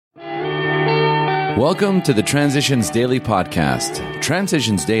Welcome to the Transitions Daily podcast.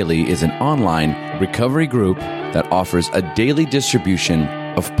 Transitions Daily is an online recovery group that offers a daily distribution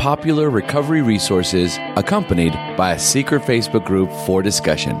of popular recovery resources accompanied by a secret Facebook group for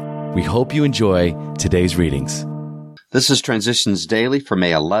discussion. We hope you enjoy today's readings. This is Transitions Daily for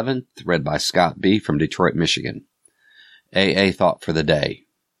May 11th, read by Scott B. from Detroit, Michigan. AA Thought for the Day.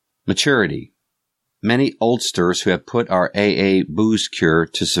 Maturity. Many oldsters who have put our AA booze cure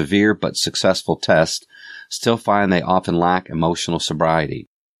to severe but successful test still find they often lack emotional sobriety.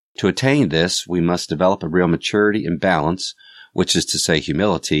 To attain this, we must develop a real maturity and balance, which is to say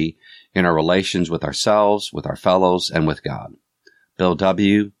humility, in our relations with ourselves, with our fellows, and with God. Bill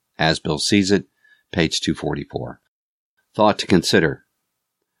W., As Bill Sees It, page 244. Thought to consider.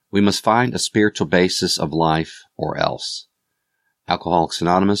 We must find a spiritual basis of life or else. Alcoholics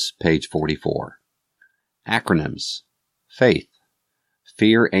Anonymous, page 44. Acronyms. Faith.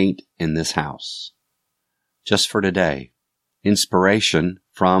 Fear ain't in this house. Just for today. Inspiration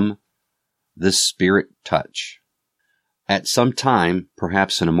from this Spirit touch. At some time,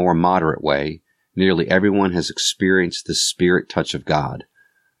 perhaps in a more moderate way, nearly everyone has experienced this Spirit touch of God.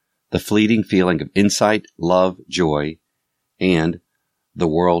 The fleeting feeling of insight, love, joy, and the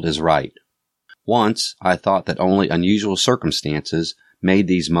world is right. Once, I thought that only unusual circumstances made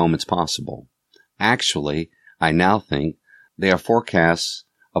these moments possible. Actually, I now think they are forecasts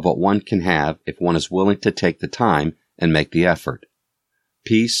of what one can have if one is willing to take the time and make the effort.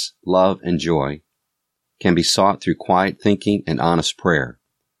 Peace, love, and joy can be sought through quiet thinking and honest prayer.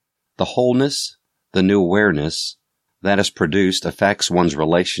 The wholeness, the new awareness that is produced affects one's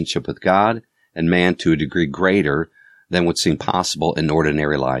relationship with God and man to a degree greater than would seem possible in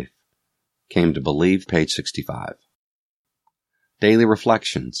ordinary life. Came to Believe, page 65. Daily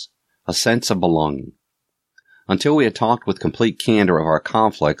Reflections. A sense of belonging. Until we had talked with complete candor of our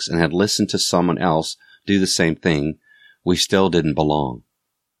conflicts and had listened to someone else do the same thing, we still didn't belong.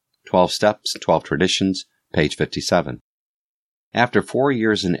 12 Steps, 12 Traditions, page 57. After 4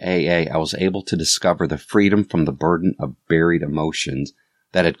 years in AA, I was able to discover the freedom from the burden of buried emotions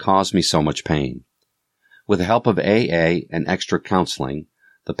that had caused me so much pain. With the help of AA and extra counseling,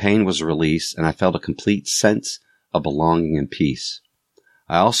 the pain was released and I felt a complete sense of belonging and peace.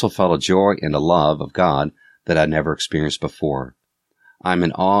 I also felt a joy and a love of God that I never experienced before. I'm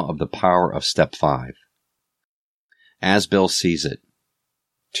in awe of the power of Step 5. As Bill Sees It.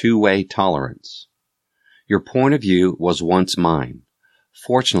 Two-way tolerance. Your point of view was once mine.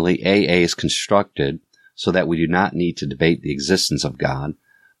 Fortunately, AA is constructed so that we do not need to debate the existence of God,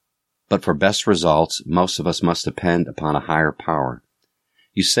 but for best results, most of us must depend upon a higher power.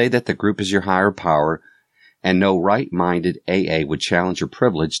 You say that the group is your higher power, and no right-minded AA would challenge your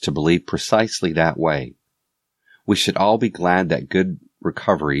privilege to believe precisely that way. We should all be glad that good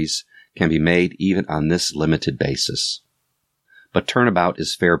recoveries can be made even on this limited basis. But turnabout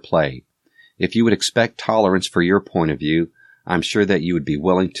is fair play. If you would expect tolerance for your point of view, I'm sure that you would be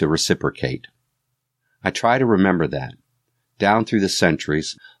willing to reciprocate. I try to remember that. Down through the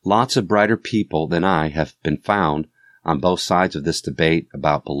centuries, lots of brighter people than I have been found on both sides of this debate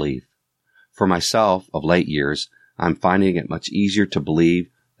about belief. For myself, of late years, I'm finding it much easier to believe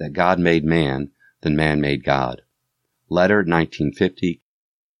that God made man than man made God. Letter, 1950.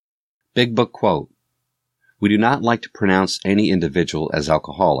 Big Book quote. We do not like to pronounce any individual as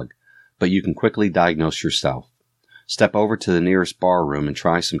alcoholic, but you can quickly diagnose yourself. Step over to the nearest bar room and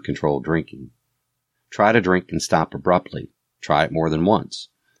try some controlled drinking. Try to drink and stop abruptly. Try it more than once.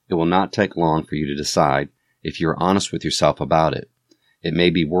 It will not take long for you to decide if you are honest with yourself about it. It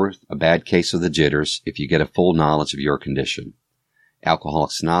may be worth a bad case of the jitters if you get a full knowledge of your condition.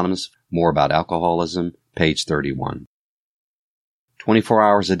 Alcoholics Anonymous, More About Alcoholism, page 31. 24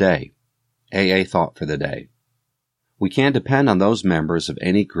 hours a day. AA Thought for the Day. We can depend on those members of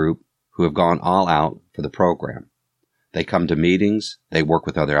any group who have gone all out for the program. They come to meetings, they work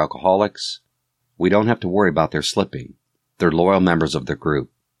with other alcoholics. We don't have to worry about their slipping. They're loyal members of the group.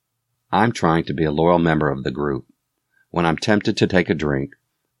 I'm trying to be a loyal member of the group. When I'm tempted to take a drink,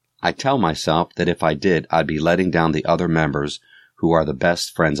 I tell myself that if I did, I'd be letting down the other members who are the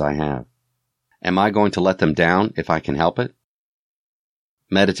best friends I have. Am I going to let them down if I can help it?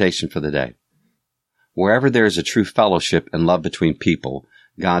 Meditation for the day. Wherever there is a true fellowship and love between people,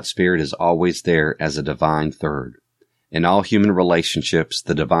 God's Spirit is always there as a divine third. In all human relationships,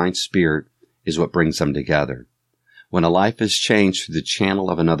 the divine Spirit is what brings them together. When a life is changed through the channel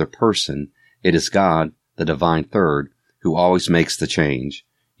of another person, it is God, the divine third, who always makes the change,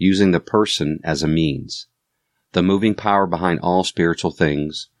 using the person as a means. The moving power behind all spiritual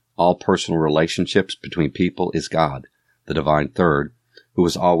things, all personal relationships between people is God, the divine third, who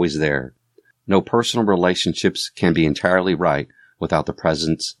is always there. No personal relationships can be entirely right without the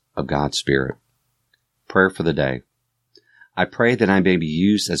presence of God's Spirit. Prayer for the day. I pray that I may be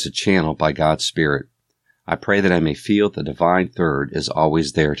used as a channel by God's Spirit. I pray that I may feel the divine third is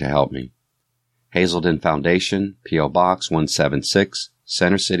always there to help me. Hazelden Foundation, P.O. Box 176,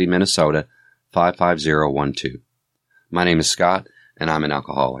 Center City, Minnesota 55012. My name is Scott, and I'm an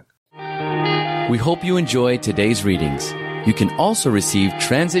alcoholic. We hope you enjoyed today's readings. You can also receive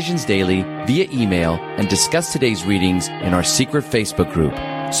Transitions Daily via email and discuss today's readings in our secret Facebook group.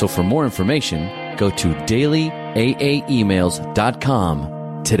 So for more information, go to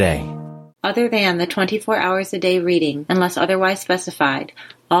dailyaaemails.com today. Other than the 24 hours a day reading, unless otherwise specified,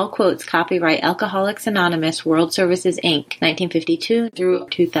 all quotes copyright Alcoholics Anonymous World Services, Inc., 1952 through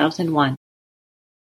 2001.